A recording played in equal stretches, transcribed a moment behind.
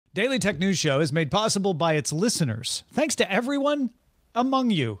Daily Tech News Show is made possible by its listeners. Thanks to everyone among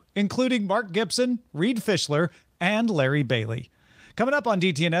you, including Mark Gibson, Reed Fischler, and Larry Bailey. Coming up on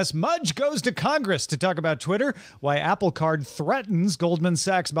DTNS, Mudge goes to Congress to talk about Twitter, why Apple Card threatens Goldman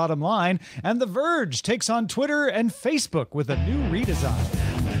Sachs' bottom line, and The Verge takes on Twitter and Facebook with a new redesign.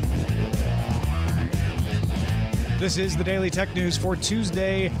 This is the Daily Tech News for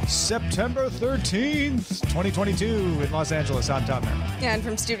Tuesday, September 13th, 2022 in Los Angeles. I'm Tom Merritt. And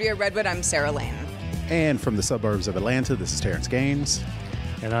from Studio Redwood, I'm Sarah Lane. And from the suburbs of Atlanta, this is Terrance Gaines.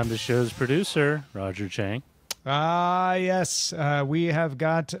 And I'm the show's producer, Roger Chang. Yes. We have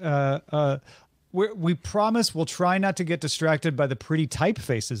got... We promise we'll try not to get distracted by the pretty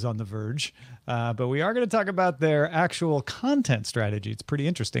typefaces on The Verge, but we are going to talk about their actual content strategy. It's pretty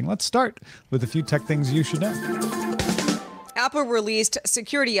interesting. Let's start with a few tech things you should know. Apple released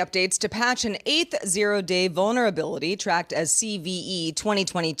security updates to patch an eighth zero-day vulnerability tracked as CVE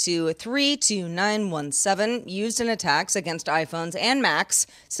 2022-32917 used in attacks against iPhones and Macs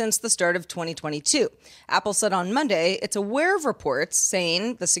since the start of 2022. Apple said on Monday it's aware of reports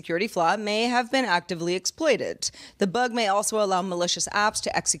saying the security flaw may have been actively exploited. The bug may also allow malicious apps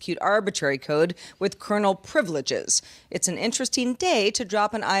to execute arbitrary code with kernel privileges. It's an interesting day to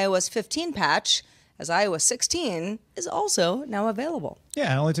drop an iOS 15 patch, as iOS 16 is also now available.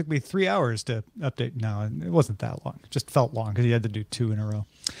 Yeah, it only took me 3 hours to update now, and it wasn't that long. It just felt long because you had to do two in a row.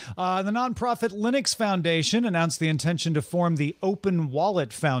 The nonprofit Linux Foundation announced the intention to form the Open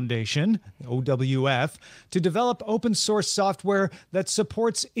Wallet Foundation, OWF, to develop open source software that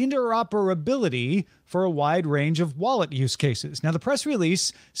supports interoperability for a wide range of wallet use cases. Now, the press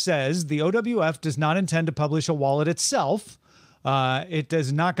release says the OWF does not intend to publish a wallet itself. It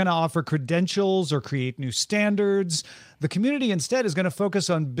is not going to offer credentials or create new standards. The community instead is going to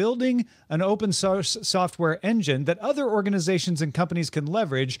focus on building an open source software engine that other organizations and companies can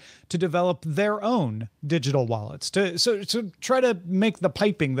leverage to develop their own digital wallets, to try to make the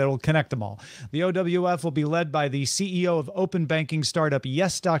piping that will connect them all. The OWF will be led by the CEO of open banking startup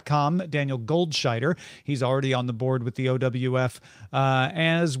Yes.com, Daniel Goldscheider. He's already on the board with the OWF,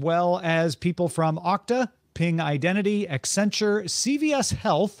 as well as people from Okta, Ping Identity, Accenture, CVS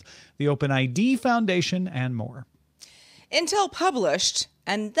Health, the OpenID Foundation, and more. Intel published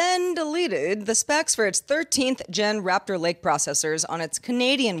and then deleted the specs for its 13th gen Raptor Lake processors on its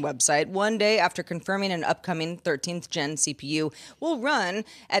Canadian website 1 day after confirming an upcoming 13th gen CPU will run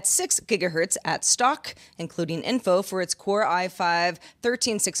at 6 gigahertz at stock, including info for its Core i5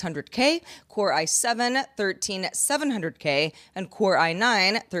 13600K, Core i7 13700K, and Core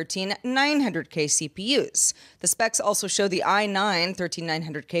i9 13900K CPUs. The specs also show the i9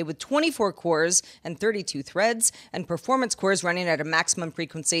 13900K with 24 cores and 32 threads, and performance cores running at a maximum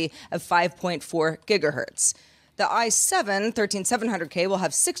frequency of 5.4 gigahertz. The i7 13700K will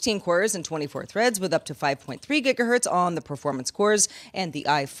have 16 cores and 24 threads with up to 5.3 gigahertz on the performance cores, and the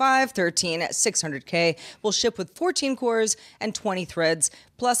i5 13600K will ship with 14 cores and 20 threads,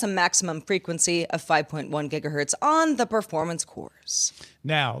 plus a maximum frequency of 5.1 gigahertz on the performance cores.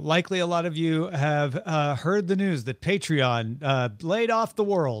 Now, likely a lot of you have heard the news that Patreon laid off the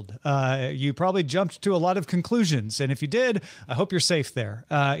world. You probably jumped to a lot of conclusions, and if you did, I hope you're safe there.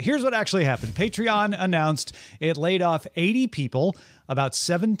 Here's what actually happened. Patreon announced it laid off 80 people, about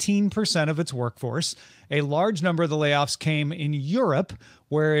 17% of its workforce. A large number of the layoffs came in Europe,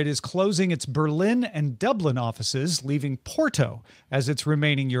 where it is closing its Berlin and Dublin offices, leaving Porto as its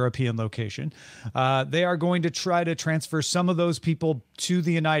remaining European location. They are going to try to transfer some of those people to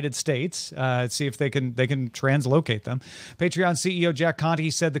the United States, see if they can translocate them. Patreon CEO Jack Conte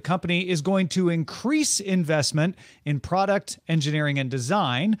said the company is going to increase investment in product, engineering, and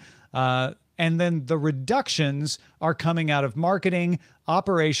design. And then the reductions are coming out of marketing,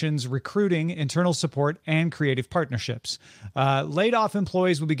 operations, recruiting, internal support, and creative partnerships. Laid off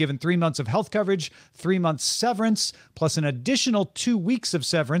employees will be given 3 months of health coverage, 3 months severance, plus an additional 2 weeks of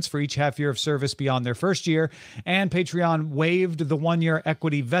severance for each half year of service beyond their first year. And Patreon waived the 1-year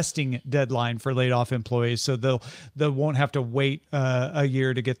equity vesting deadline for laid off employees, so they won't have to wait a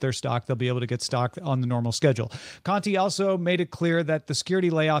year to get their stock. They'll be able to get stock on the normal schedule. Conte also made it clear that the security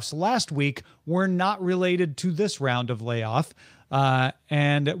layoffs last week were not related to this round of layoff.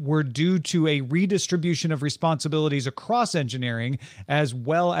 And were due to a redistribution of responsibilities across engineering, as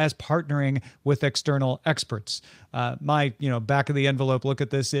well as partnering with external experts. My back of the envelope look at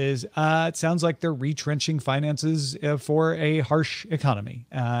this is it sounds like they're retrenching finances for a harsh economy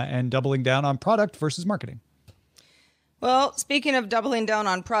and doubling down on product versus marketing. Well, speaking of doubling down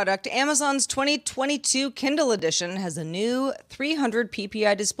on product, Amazon's 2022 Kindle edition has a new 300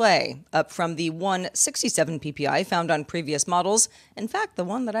 ppi display, up from the 167 ppi found on previous models. In fact, the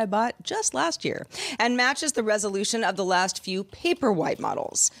one that I bought just last year, and matches the resolution of the last few Paperwhite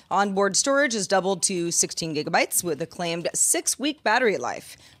models. Onboard storage is doubled to 16 gigabytes with a claimed 6-week battery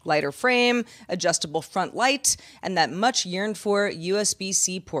life, lighter frame, adjustable front light, and that much yearned for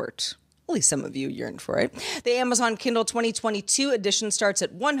USB-C port. At least some of you yearned for it. The Amazon Kindle 2022 edition starts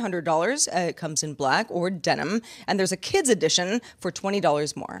at $100. It comes in black or denim, and there's a kids edition for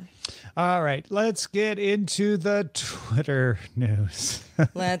 $20 more. All right, let's get into the Twitter news.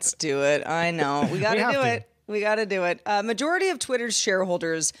 Let's do it. I know. We got to do it. We got to do it. A majority of Twitter's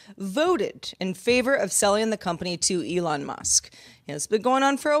shareholders voted in favor of selling the company to Elon Musk. It's been going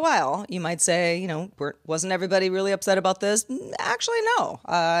on for a while. You might say, wasn't everybody really upset about this? Actually, no.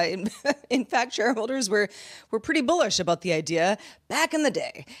 In fact, shareholders were pretty bullish about the idea back in the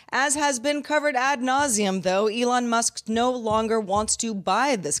day. As has been covered ad nauseum, though, Elon Musk no longer wants to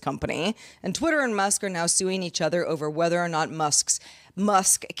buy this company. And Twitter and Musk are now suing each other over whether or not Musk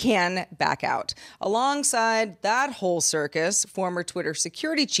can back out. Alongside that whole circus, former Twitter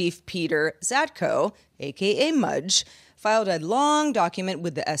security chief Peter Zatko, aka Mudge, filed a long document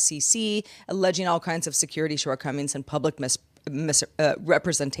with the SEC alleging all kinds of security shortcomings and public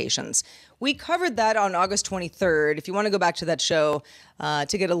misrepresentations. We covered that on August 23rd, if you want to go back to that show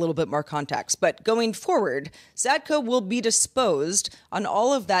to get a little bit more context. But going forward, Zatko will be disposed on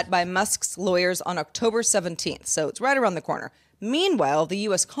all of that by Musk's lawyers on October 17th, so it's right around the corner. Meanwhile, the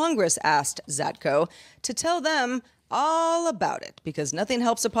U.S. Congress asked Zatko to tell them all about it, because nothing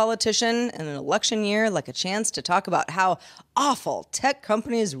helps a politician in an election year like a chance to talk about how awful tech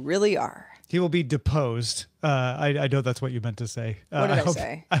companies really are. He will be deposed. I know that's what you meant to say. What did I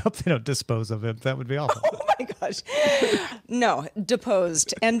say? I hope they don't dispose of him. That would be awful. Oh my gosh. No,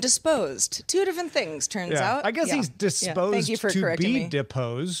 deposed and disposed. Two different things, turns out. I guess he's disposed Thank you for to correcting be me.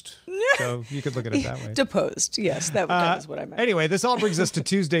 deposed. So you could look at it that way. Deposed, yes. That is what I meant. Anyway, this all brings us to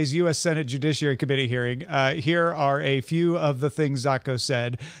Tuesday's U.S. Senate Judiciary Committee hearing. Here are a few of the things Zatko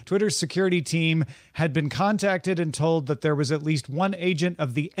said. Twitter's security team had been contacted and told that there was at least one agent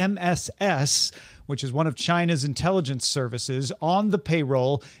of the MSS, which is one of China's intelligence services, on the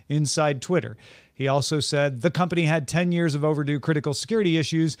payroll inside Twitter. He also said the company had 10 years of overdue critical security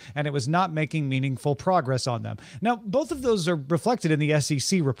issues, and it was not making meaningful progress on them. Now, both of those are reflected in the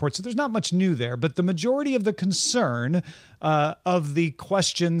SEC report, so there's not much new there, but the majority of the concern of the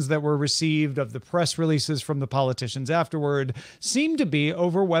questions that were received, of the press releases from the politicians afterward, seem to be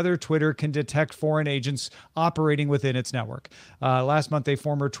over whether Twitter can detect foreign agents operating within its network. Last month, a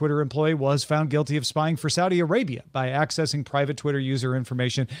former Twitter employee was found guilty of spying for Saudi Arabia by accessing private Twitter user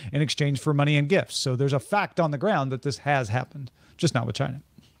information in exchange for money and gifts. So there's a fact on the ground that this has happened, just not with China.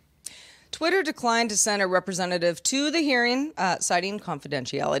 Twitter declined to send a representative to the hearing, citing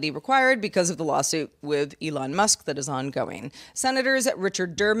confidentiality required because of the lawsuit with Elon Musk that is ongoing. Senators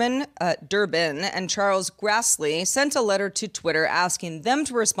Richard Durbin and Charles Grassley sent a letter to Twitter asking them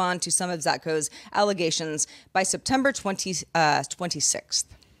to respond to some of Zatko's allegations by September 26th.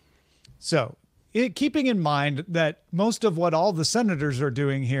 So, keeping in mind that most of what all the senators are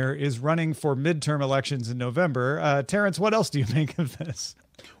doing here is running for midterm elections in November, Terrance, what else do you make of this?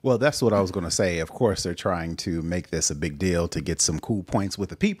 Well, that's what I was going to say. Of course, they're trying to make this a big deal to get some cool points with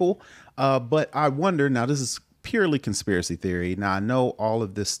the people. But I wonder, now this is purely conspiracy theory. Now, I know all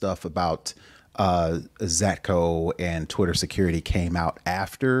of this stuff about Zatko and Twitter security came out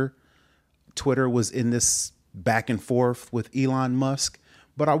after Twitter was in this back and forth with Elon Musk.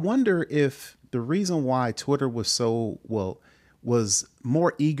 But I wonder if the reason why Twitter was was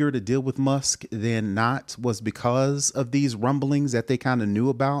more eager to deal with Musk than not was because of these rumblings that they kind of knew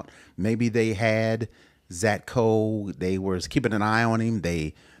about. Maybe they had Zatko, they were keeping an eye on him.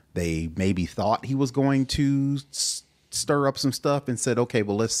 They maybe thought he was going to stir up some stuff and said, okay,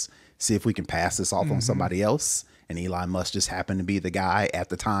 well, let's see if we can pass this off on somebody else. And Elon Musk just happened to be the guy at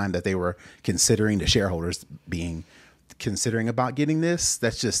the time that they were considering, the shareholders considering about getting this.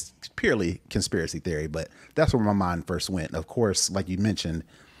 That's just purely conspiracy theory, but that's where my mind first went. Of course, like you mentioned,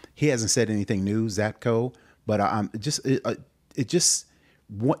 he hasn't said anything new, Zatko, but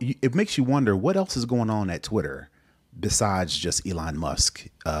it makes you wonder what else is going on at Twitter besides just Elon Musk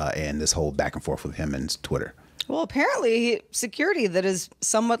and this whole back and forth with him and Twitter. Well, apparently security that is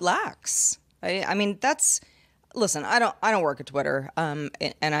somewhat lax. I mean, that's. Listen, I don't work at Twitter, and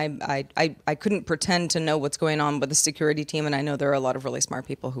I couldn't pretend to know what's going on with the security team, and I know there are a lot of really smart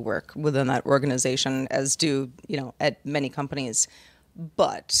people who work within that organization, as do at many companies.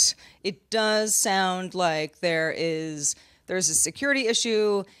 but it does sound like there's a security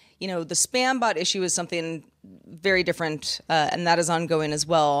issue. The spam bot issue is something very different, and that is ongoing as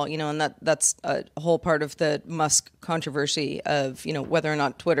well. And that's a whole part of the Musk controversy of whether or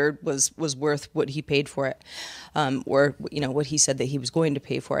not Twitter was worth what he paid for it, or what he said that he was going to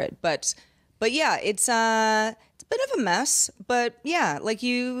pay for it. But yeah, it's a bit of a mess. But yeah, like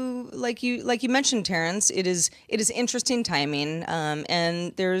you mentioned, Terrance, it is interesting timing,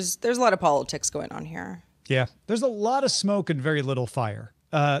 and there's a lot of politics going on here. Yeah, there's a lot of smoke and very little fire.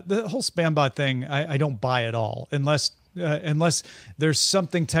 The whole spam bot thing, I don't buy at all, unless there's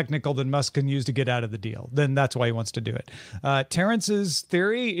something technical that Musk can use to get out of the deal. Then that's why he wants to do it. Terrance's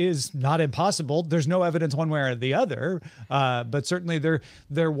theory is not impossible. There's no evidence one way or the other, but certainly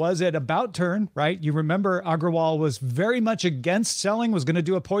there was an about turn, right? You remember Agrawal was very much against selling, was going to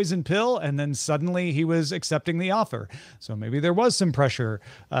do a poison pill, and then suddenly he was accepting the offer. So maybe there was some pressure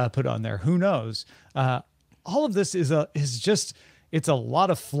put on there. Who knows? All of this is just... It's a lot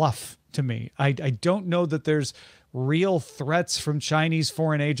of fluff to me. I don't know that there's real threats from Chinese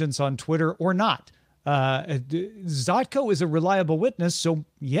foreign agents on Twitter or not. Zotko is a reliable witness, so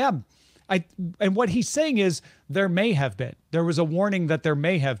yeah. And what he's saying is there may have been. There was a warning that there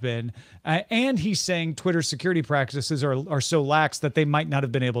may have been. And he's saying Twitter security practices are so lax that they might not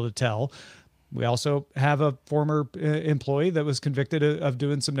have been able to tell. We also have a former employee that was convicted of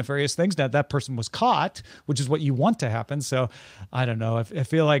doing some nefarious things. Now, that person was caught, which is what you want to happen. So I don't know. I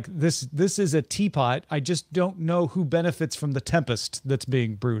feel like this is a teapot. I just don't know who benefits from the tempest that's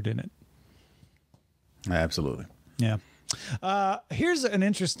being brewed in it. Absolutely. Yeah. Here's an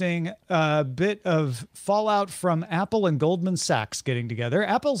interesting bit of fallout from Apple and Goldman Sachs getting together.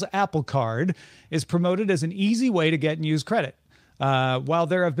 Apple's Apple Card is promoted as an easy way to get and use credit. While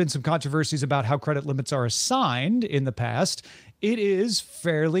there have been some controversies about how credit limits are assigned in the past, it is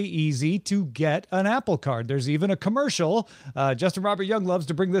fairly easy to get an Apple Card. There's even a commercial, Justin Robert Young loves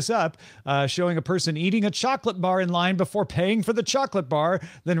to bring this up, showing a person eating a chocolate bar in line before paying for the chocolate bar,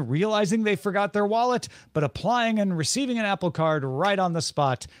 then realizing they forgot their wallet, but applying and receiving an Apple Card right on the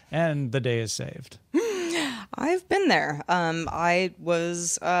spot, and the day is saved. I've been there. I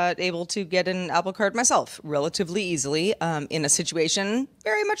was able to get an Apple Card myself relatively easily in a situation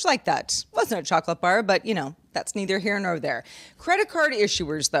very much like that. Wasn't a chocolate bar, but that's neither here nor there. Credit card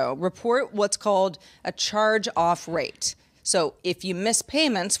issuers, though, report what's called a charge-off rate. So if you miss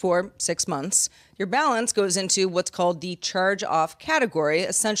payments for 6 months, your balance goes into what's called the charge-off category.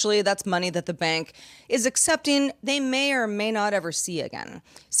 Essentially, that's money that the bank is accepting they may or may not ever see again.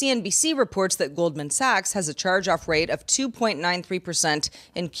 CNBC reports that Goldman Sachs has a charge-off rate of 2.93%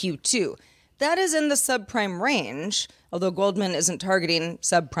 in Q2. That is in the subprime range, although Goldman isn't targeting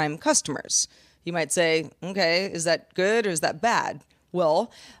subprime customers. You might say, okay, is that good or is that bad?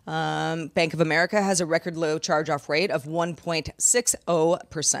 Well, Bank of America has a record low charge-off rate of 1.60%.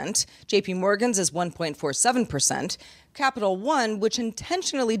 JP Morgan's is 1.47%. Capital One, which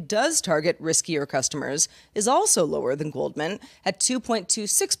intentionally does target riskier customers, is also lower than Goldman at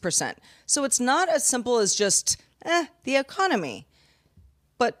 2.26%. So it's not as simple as just, the economy.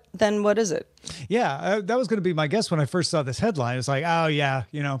 But then what is it? Yeah, that was going to be my guess when I first saw this headline. It's like, oh, yeah,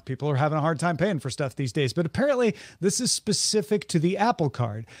 people are having a hard time paying for stuff these days. But apparently this is specific to the Apple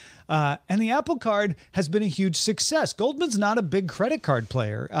Card. And the Apple Card has been a huge success. Goldman's not a big credit card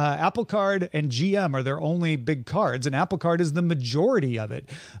player. Apple Card and GM are their only big cards, and Apple Card is the majority of it.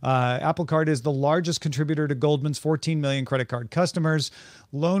 Apple Card is the largest contributor to Goldman's 14 million credit card customers.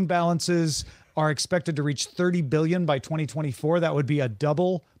 Loan balances are expected to reach 30 billion by 2024. That would be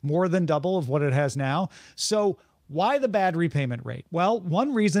more than double of what it has now. So why the bad repayment rate? Well,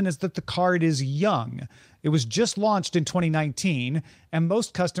 one reason is that the card is young. It was just launched in 2019, and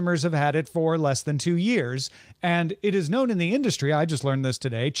most customers have had it for less than 2 years. And it is known in the industry, I just learned this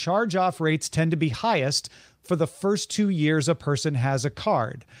today, charge-off rates tend to be highest for the first 2 years a person has a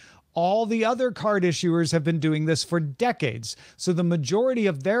card. All the other card issuers have been doing this for decades. So the majority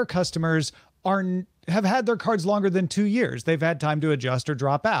of their customers have had their cards longer than 2 years. They've had time to adjust or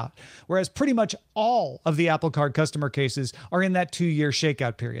drop out. Whereas pretty much all of the Apple Card customer cases are in that 2-year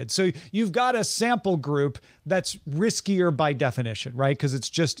shakeout period. So you've got a sample group that's riskier by definition, right? Because it's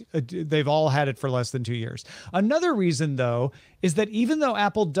just, they've all had it for less than 2 years. Another reason, though, is that even though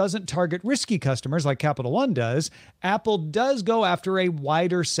Apple doesn't target risky customers like Capital One does, Apple does go after a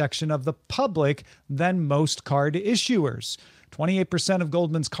wider section of the public than most card issuers. 28% of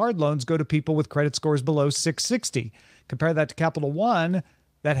Goldman's card loans go to people with credit scores below 660. Compare that to Capital One,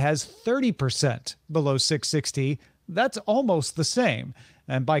 that has 30% below 660. That's almost the same.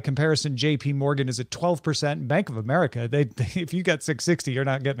 And by comparison, JP Morgan is at 12%. Bank of America, if you got 660, you're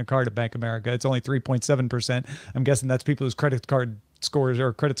not getting a card at Bank of America. It's only 3.7%. I'm guessing that's people whose credit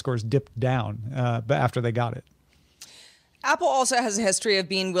scores dipped down after they got it. Apple also has a history of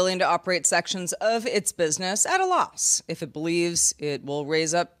being willing to operate sections of its business at a loss if it believes it will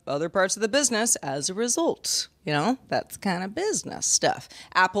raise up other parts of the business as a result. You know, that's kind of business stuff.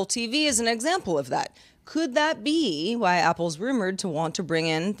 Apple TV is an example of that. Could that be why Apple's rumored to want to bring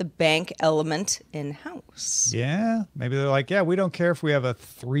in the bank element in-house? Yeah, maybe they're like, yeah, we don't care if we have a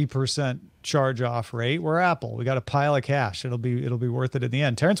 3% charge-off rate. We're Apple. We got a pile of cash. It'll be worth it in the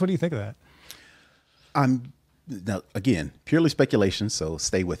end. Terrance, what do you think of that? Now, again, purely speculation, so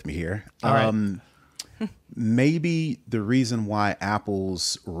stay with me here. All right. Maybe the reason why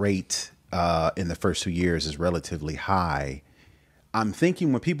Apple's rate in the first 2 years is relatively high, I'm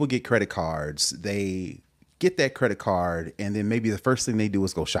thinking when people get credit cards, they get that credit card, and then maybe the first thing they do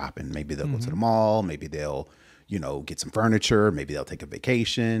is go shopping. Maybe they'll go to the mall. Maybe they'll, get some furniture. Maybe they'll take a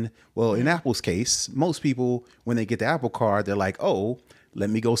vacation. Well, in Apple's case, most people, when they get the Apple card, they're like, oh, let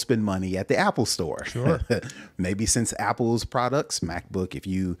me go spend money at the Apple store. Sure. Maybe since Apple's products, MacBook, if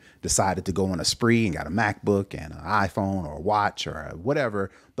you decided to go on a spree and got a MacBook and an iPhone or a watch or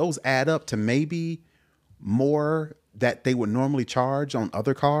whatever, those add up to maybe more that they would normally charge on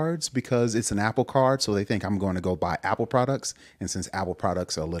other cards because it's an Apple card. So they think I'm going to go buy Apple products. And since Apple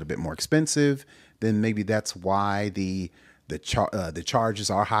products are a little bit more expensive, then maybe that's why the charges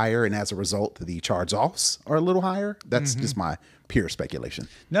are higher. And as a result, the charge-offs are a little higher. That's just my pure speculation.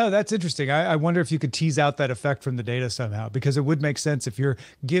 No, that's interesting. I wonder if you could tease out that effect from the data somehow, because it would make sense if you're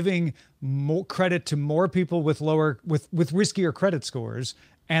giving more credit to more people with riskier credit scores,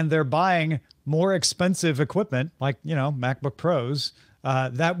 and they're buying more expensive equipment like, MacBook Pros,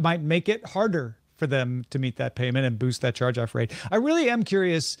 that might make it harder for them to meet that payment and boost that charge-off rate. I really am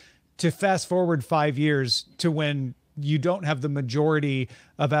curious to fast forward 5 years to when you don't have the majority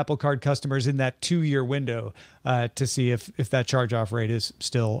of Apple Card customers in that 2-year window to see if that charge-off rate is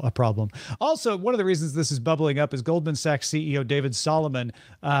still a problem. Also, one of the reasons this is bubbling up is Goldman Sachs CEO David Solomon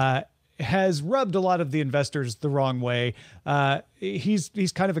has rubbed a lot of the investors the wrong way.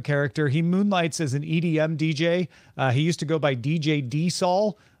 He's kind of a character. He moonlights as an EDM DJ. He used to go by DJ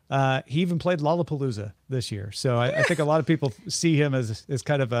D-Sol. He even played Lollapalooza this year. So I think a lot of people see him as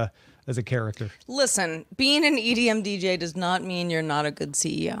kind of as a character. Listen, being an EDM DJ does not mean you're not a good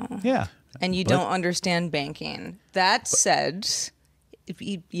CEO. Yeah. And you don't understand banking. That said,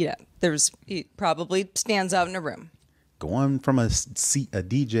 he probably stands out in a room. Going from a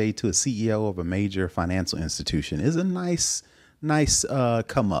DJ to a CEO of a major financial institution is a nice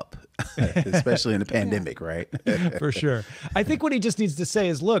come up, especially in the pandemic, right? For sure. I think what he just needs to say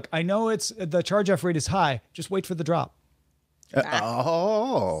is, look, I know the charge-off rate is high. Just wait for the drop.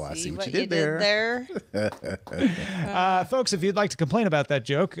 I see what you did there. Folks, if you'd like to complain about that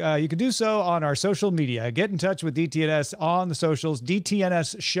joke, you can do so on our social media. Get in touch with DTNS on the socials,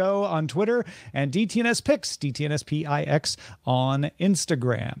 DTNS Show on Twitter, and DTNS Pix, DTNS PIX on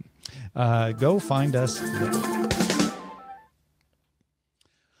Instagram. Go find us there.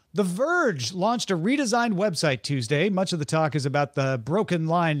 The Verge launched a redesigned website Tuesday. Much of the talk is about the broken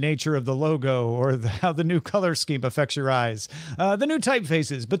line nature of the logo or how the new color scheme affects your eyes, the new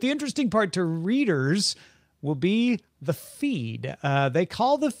typefaces. But the interesting part to readers will be the feed. They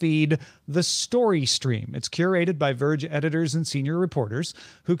call the feed the story stream. It's curated by Verge editors and senior reporters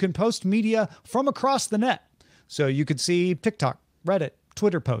who can post media from across the net. So you could see TikTok, Reddit,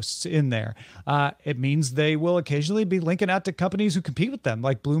 Twitter posts in there. It means they will occasionally be linking out to companies who compete with them,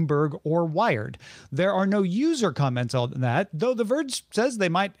 like Bloomberg or Wired. There are no user comments on that, though The Verge says they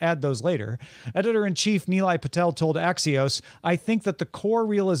might add those later. Editor-in-chief Nilay Patel told Axios, I think that the core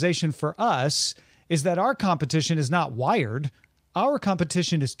realization for us is that our competition is not Wired. Our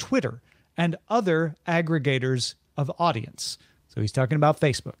competition is Twitter and other aggregators of audience. So he's talking about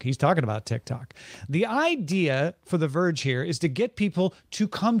Facebook. He's talking about TikTok. The idea for The Verge here is to get people to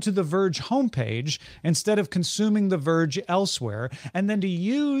come to The Verge homepage instead of consuming The Verge elsewhere, and then to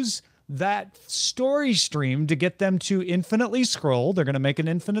use that story stream to get them to infinitely scroll. They're going to make an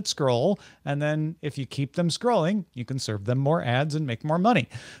infinite scroll. And then if you keep them scrolling, you can serve them more ads and make more money.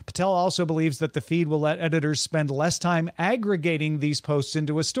 Patel also believes that the feed will let editors spend less time aggregating these posts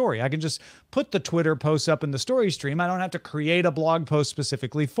into a story. I can just put the Twitter posts up in the story stream. I don't have to create a blog post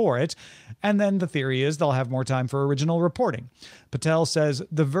specifically for it. And then the theory is they'll have more time for original reporting. Patel says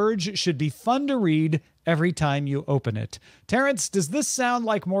The Verge should be fun to read every time you open it. Terrance, does this sound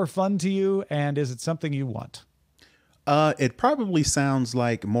like more fun to you, and is it something you want? It probably sounds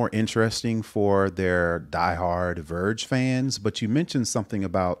like more interesting for their diehard Verge fans, but you mentioned something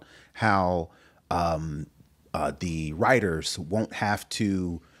about how the writers won't have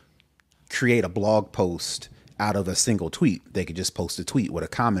to create a blog post out of a single tweet. They could just post a tweet with a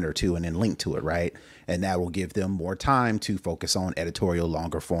comment or two and then link to it, right? And that will give them more time to focus on editorial,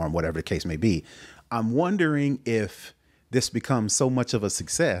 longer form, whatever the case may be. I'm wondering if this becomes so much of a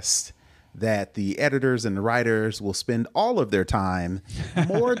success that the editors and the writers will spend all of their time,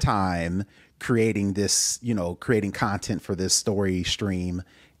 more time, creating this, creating content for this story stream.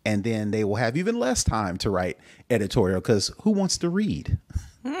 And then they will have even less time to write editorial, because who wants to read?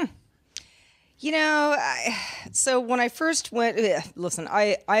 So when I first went, listen,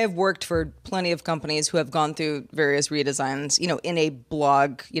 I have worked for plenty of companies who have gone through various redesigns, in a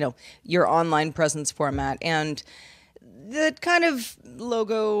blog, your online presence format. And the kind of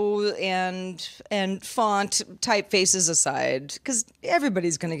logo and font typefaces aside, because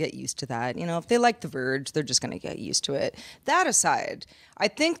everybody's going to get used to that. If they like The Verge, they're just going to get used to it. That aside, I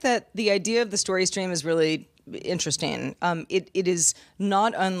think that the idea of the story stream is really interesting. It is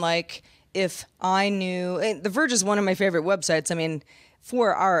not unlike if I knew, The Verge is one of my favorite websites. I mean,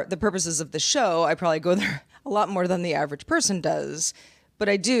 for the purposes of the show, I probably go there a lot more than the average person does, but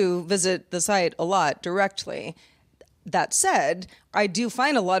I do visit the site a lot directly. That said, I do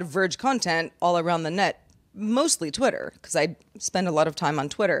find a lot of Verge content all around the net, mostly Twitter, because I spend a lot of time on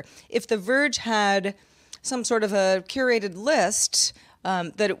Twitter. If The Verge had some sort of a curated list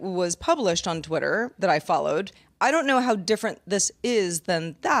that it was published on Twitter that I followed, I don't know how different this is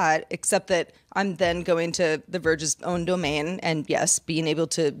than that, except that I'm then going to The Verge's own domain and, yes, being able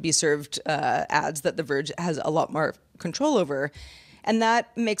to be served ads that The Verge has a lot more control over. And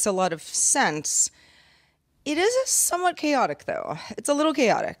that makes a lot of sense. It is somewhat chaotic, though. It's a little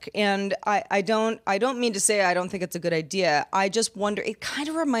chaotic, and I don't mean to say I don't think it's a good idea. I just wonder. It kind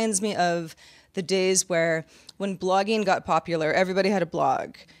of reminds me of the days when blogging got popular. Everybody had a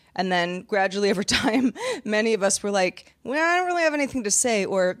blog, and then gradually over time, many of us were like, "Well, I don't really have anything to say,"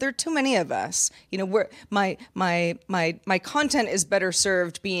 or "There are too many of us." My content is better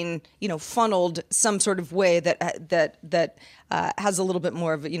served being funneled some sort of way that has a little bit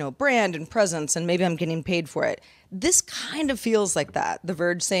more of brand and presence, and maybe I'm getting paid for it. This kind of feels like that. The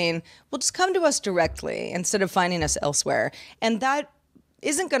Verge saying, well, just come to us directly instead of finding us elsewhere. And that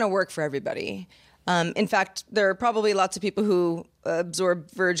isn't going to work for everybody. In fact, there are probably lots of people who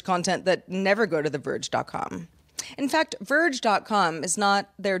absorb Verge content that never go to theverge.com. In fact, Verge.com is not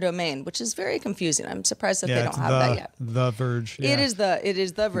their domain, which is very confusing. I'm surprised that they don't have that yet. The Verge. Yeah. It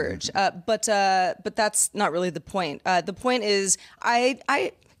is the Verge. But that's not really the point. The point is,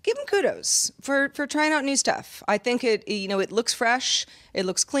 I give them kudos for trying out new stuff. I think it looks fresh, it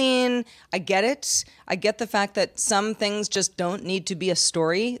looks clean. I get it. I get the fact that some things just don't need to be a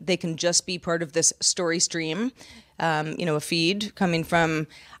story. They can just be part of this story stream. A feed coming from,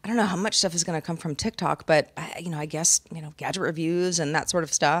 I don't know how much stuff is going to come from TikTok, but I guess, gadget reviews and that sort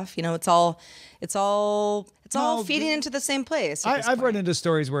of stuff, it's all feeding into the same place. I've run into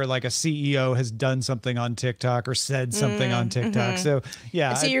stories where like a CEO has done something on TikTok or said something on TikTok. Mm-hmm. So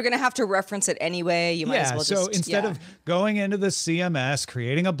yeah. So you're going to have to reference it anyway. You might as well just. So instead of going into the CMS,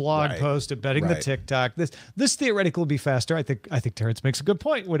 creating a blog post, embedding the TikTok, this theoretically will be faster. I think Terrance makes a good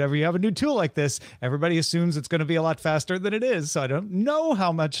point. Whenever you have a new tool like this, everybody assumes it's going to be a lot faster than it is. So I don't know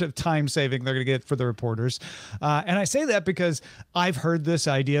how much of time saving they're going to get for the reporters. And I say that because I've heard this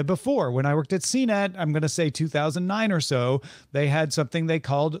idea before. When I worked at CNET, I'm going to say 2009 or so, they had something they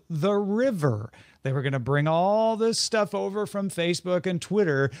called the River. They were going to bring all this stuff over from Facebook and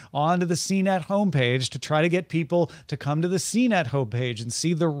Twitter onto the CNET homepage to try to get people to come to the CNET homepage and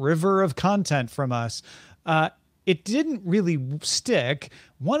see the river of content from us. It didn't really stick.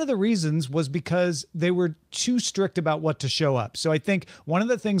 One of the reasons was because they were too strict about what to show up. So I think one of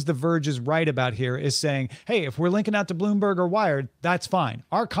the things The Verge is right about here is saying, hey, if we're linking out to Bloomberg or Wired, that's fine.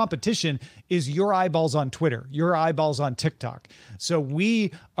 Our competition is your eyeballs on Twitter, your eyeballs on TikTok. So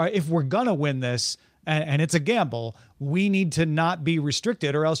if we're going to win this, and it's a gamble, we need to not be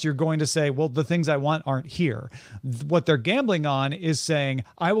restricted, or else you're going to say, well, the things I want aren't here. What they're gambling on is saying,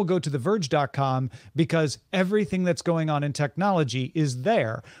 I will go to theverge.com because everything that's going on in technology is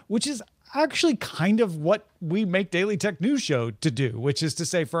there, which is actually kind of what we make Daily Tech News Show to do, which is to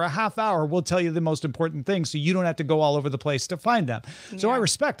say for a half hour, we'll tell you the most important things so you don't have to go all over the place to find them. Yeah. So I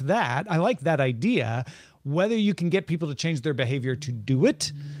respect that. I like that idea. Whether you can get people to change their behavior to do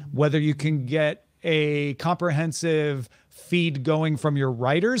it, whether you can get a comprehensive feed going from your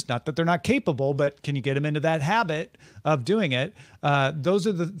writers, not that they're not capable, but can you get them into that habit of doing it? Those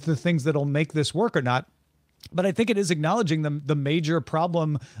are the things that'll make this work or not. But I think it is acknowledging the major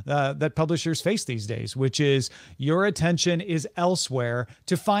problem that publishers face these days, which is your attention is elsewhere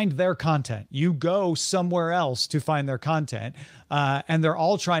to find their content. You go somewhere else to find their content. And they're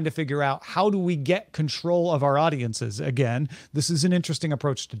all trying to figure out, how do we get control of our audiences again? This is an interesting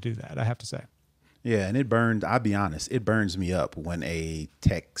approach to do that, I have to say. Yeah, and I'll be honest, it burns me up when a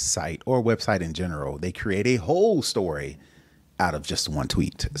tech site or website in general, they create a whole story out of just one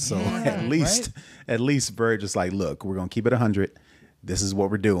tweet. So at least Verge is like, look, we're going to keep it 100. This is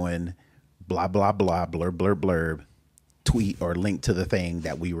what we're doing. Blah, blah, blah, blurb, blurb, blurb, tweet or link to the thing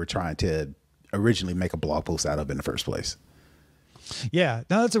that we were trying to originally make a blog post out of in the first place. Yeah,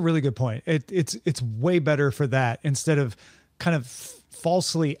 no, that's a really good point. It's way better for that instead of kind of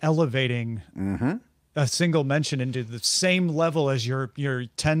falsely elevating a single mention into the same level as your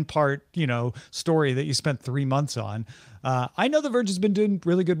 10-part, story that you spent 3 months on. I know The Verge has been doing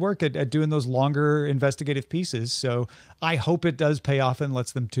really good work at doing those longer investigative pieces. So I hope it does pay off and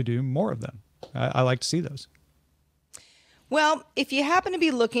lets them to do more of them. I like to see those. Well, if you happen to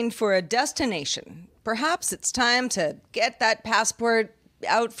be looking for a destination, perhaps it's time to get that passport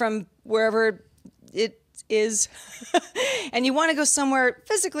out from wherever it is, and you want to go somewhere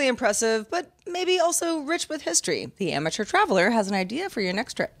physically impressive, but maybe also rich with history. The Amateur Traveler has an idea for your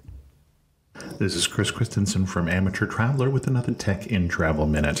next trip. This is Chris Christensen from Amateur Traveler with another Tech in Travel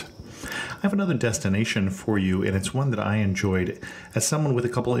Minute. I have another destination for you, and it's one that I enjoyed. As someone with a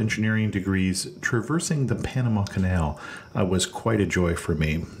couple engineering degrees, traversing the Panama Canal was quite a joy for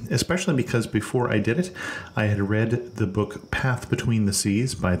me, especially because before I did it, I had read the book Path Between the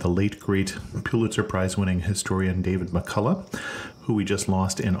Seas by the late, great Pulitzer Prize-winning historian David McCullough, who we just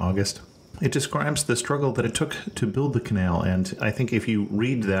lost in August. It describes the struggle that it took to build the canal, and I think if you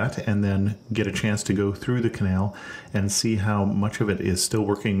read that and then get a chance to go through the canal and see how much of it is still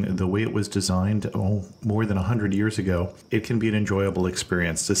working the way it was designed more than 100 years ago, it can be an enjoyable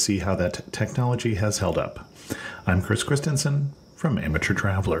experience to see how that technology has held up. I'm Chris Christensen from Amateur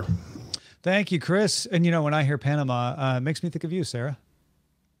Traveler. Thank you, Chris. And when I hear Panama, it makes me think of you, Sarah.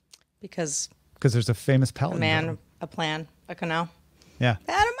 Because there's a famous palindrome. A man, a plan, a canal. Yeah.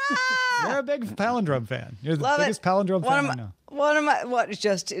 Panama! You're a big palindrome fan. You're the Love biggest palindrome fan I know. It's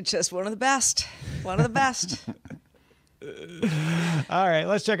just one of the best. One of the best. All right,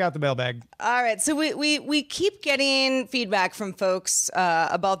 let's check out the mailbag. All right, so we keep getting feedback from folks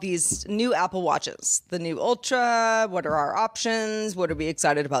about these new Apple Watches, the new Ultra. What are our options? What are we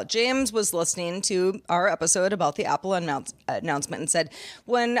excited about? James was listening to our episode about the Apple announcement and said,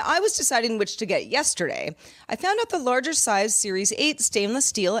 when I was deciding which to get yesterday, I found out the larger size Series 8 stainless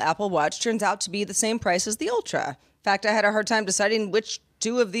steel Apple Watch turns out to be the same price as the Ultra. In fact, I had a hard time deciding which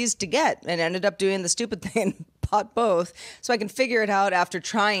two of these to get and ended up doing the stupid thing, bought both, so I can figure it out after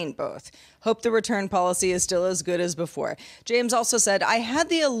trying both. Hope the return policy is still as good as before. James also said, I had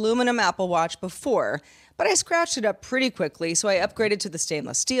the aluminum Apple Watch before, but I scratched it up pretty quickly, so I upgraded to the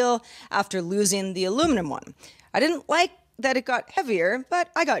stainless steel after losing the aluminum one. I didn't like that it got heavier, but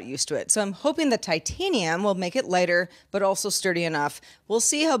I got used to it. So I'm hoping the titanium will make it lighter, but also sturdy enough. We'll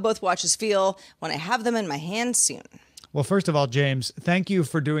see how both watches feel when I have them in my hand soon. Well, first of all, James, thank you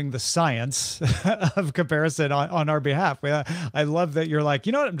for doing the science of comparison on our behalf. I love that you're like,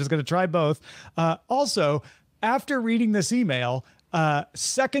 I'm just going to try both. Also, after reading this email,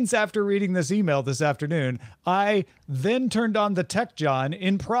 seconds after reading this email this afternoon, I then turned on the Tech John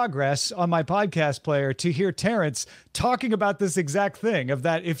in progress on my podcast player to hear Terrance talking about this exact thing of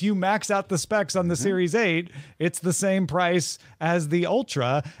that if you max out the specs on the Series 8, it's the same price as the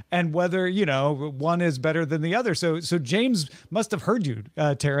Ultra, and whether, one is better than the other. So James must have heard you,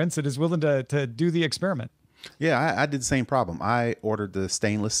 Terrance, and is willing to do the experiment. Yeah, I did the same problem. I ordered the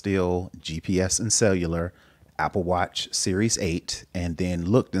stainless steel GPS and cellular Apple Watch Series 8 and then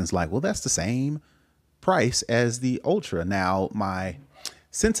looked and was like, well, that's the same price as the Ultra. Now, my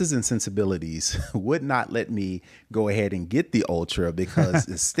senses and sensibilities would not let me go ahead and get the Ultra because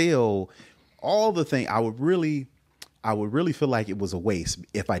it's still all the thing. I would really feel like it was a waste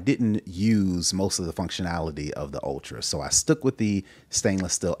if I didn't use most of the functionality of the Ultra. So I stuck with the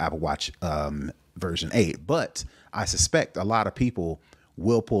stainless steel Apple Watch version 8, but I suspect a lot of people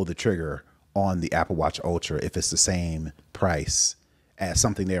will pull the trigger on the Apple Watch Ultra if it's the same price as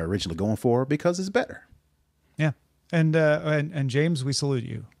something they're originally going for because it's better. Yeah. And James, we salute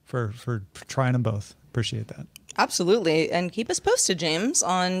you for trying them both. Appreciate that. Absolutely. And keep us posted, James,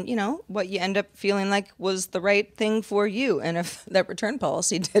 on, what you end up feeling like was the right thing for you and if that return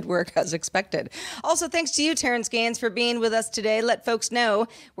policy did work as expected. Also, thanks to you, Terrance Gaines, for being with us today. Let folks know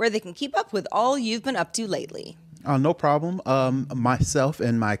where they can keep up with all you've been up to lately. No problem. Myself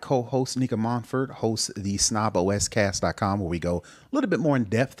and my co-host Nika Monfort host the snoboscast.com, where we go a little bit more in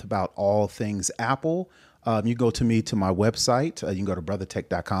depth about all things Apple. You go to my website. You can go to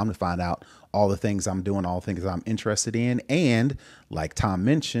brothertech.com to find out all the things I'm doing, all the things I'm interested in. And like Tom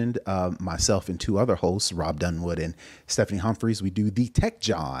mentioned, myself and two other hosts, Rob Dunwood and Stephanie Humphreys, we do the Tech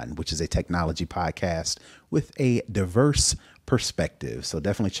John, which is a technology podcast with a diverse perspective. So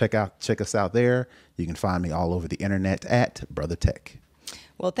definitely check us out there. You can find me all over the internet at Brother Tech.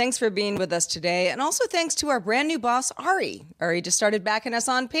 Well, thanks for being with us today. And also thanks to our brand new boss, Ari. Ari just started backing us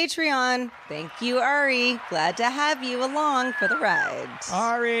on Patreon. Thank you, Ari. Glad to have you along for the ride.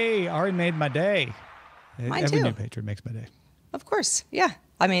 Ari made my day. Mine Every too. new patron makes my day. Of course. Yeah.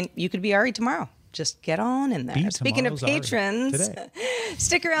 I mean, you could be Ari tomorrow. Just get on in there. Be Speaking of tomorrow's patrons,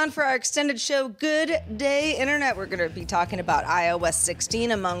 stick around for our extended show, Good Day Internet. We're going to be talking about iOS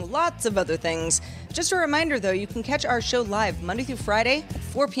 16, among lots of other things. Just a reminder, though, you can catch our show live Monday through Friday at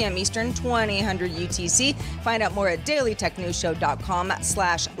 4 p.m. Eastern, 2000 UTC. Find out more at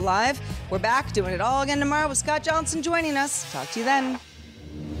dailytechnewsshow.com/live. We're back doing it all again tomorrow with Scott Johnson joining us. Talk to you then.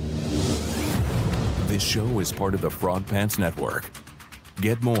 This show is part of the Frog Pants Network.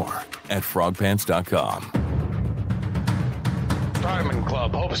 Get more at frogpants.com. Diamond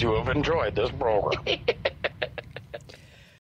Club hopes you have enjoyed this program.